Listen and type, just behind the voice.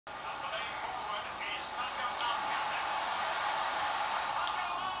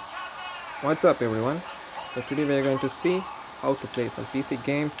What's up everyone? So today we are going to see how to play some PC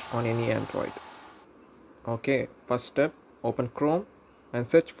games on any Android. Okay, first step, open Chrome and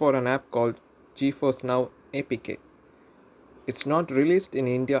search for an app called GeForce Now APK. It's not released in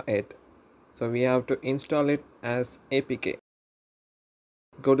India yet, so we have to install it as APK.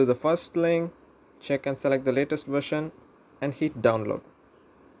 Go to the first link, check and select the latest version and hit download.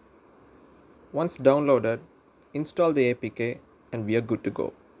 Once downloaded, install the APK and we are good to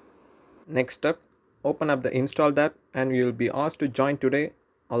go. Next step, open up the installed app and you will be asked to join today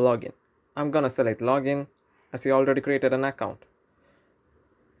or login. I'm gonna select login as I already created an account.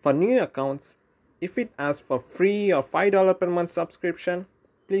 For new accounts, if it asks for free or $5 per month subscription,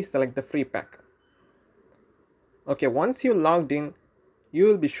 please select the free pack. Okay, once you logged in, you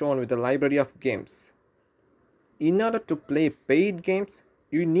will be shown with a library of games. In order to play paid games,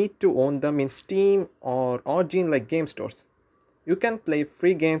 you need to own them in Steam or Origin like game stores. You can play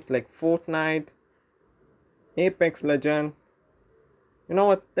free games like Fortnite, Apex Legend. You know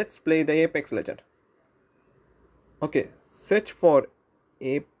what? Let's play the Apex Legend. Okay, search for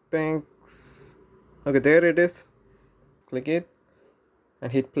Apex. Okay, there it is. Click it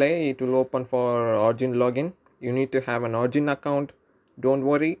and hit play. It will open for Origin login. You need to have an Origin account. Don't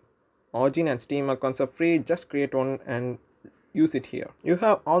worry, Origin and Steam accounts are free. Just create one and use it here. You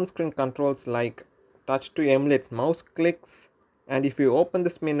have on-screen controls like touch to emulate mouse clicks, and if you open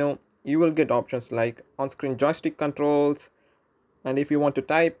this menu, you will get options like on-screen joystick controls, and if you want to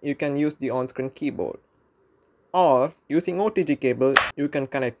type, you can use the on-screen keyboard. Or using OTG cable, you can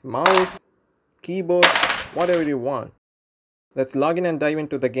connect mouse, keyboard, whatever you want. Let's log in and dive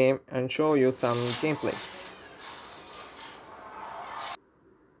into the game and show you some gameplays.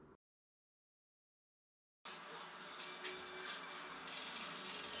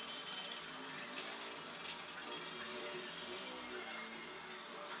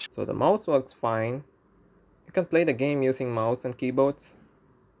 So the mouse works fine. You can play the game using mouse and keyboards.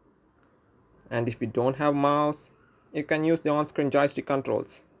 And if you don't have mouse, you can use the on-screen joystick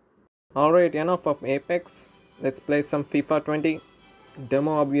controls. Alright, enough of Apex. Let's play some FIFA 20.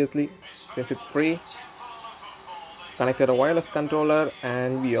 Demo obviously, since it's free. Connected a wireless controller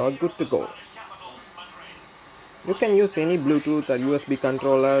and we are good to go. You can use any Bluetooth or USB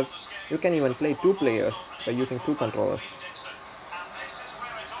controller. You can even play 2 players by using 2 controllers.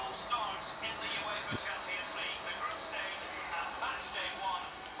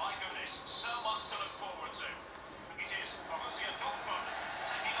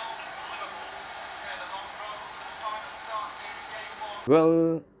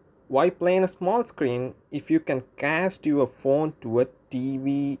 Well, why play in a small screen if you can cast your phone to a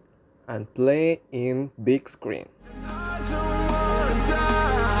TV and play in big screen?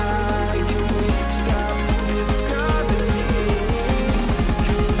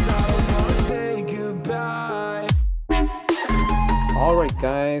 Alright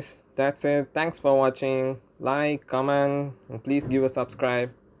guys, that's it. Thanks for watching. Like, comment, and please give a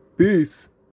subscribe. Peace.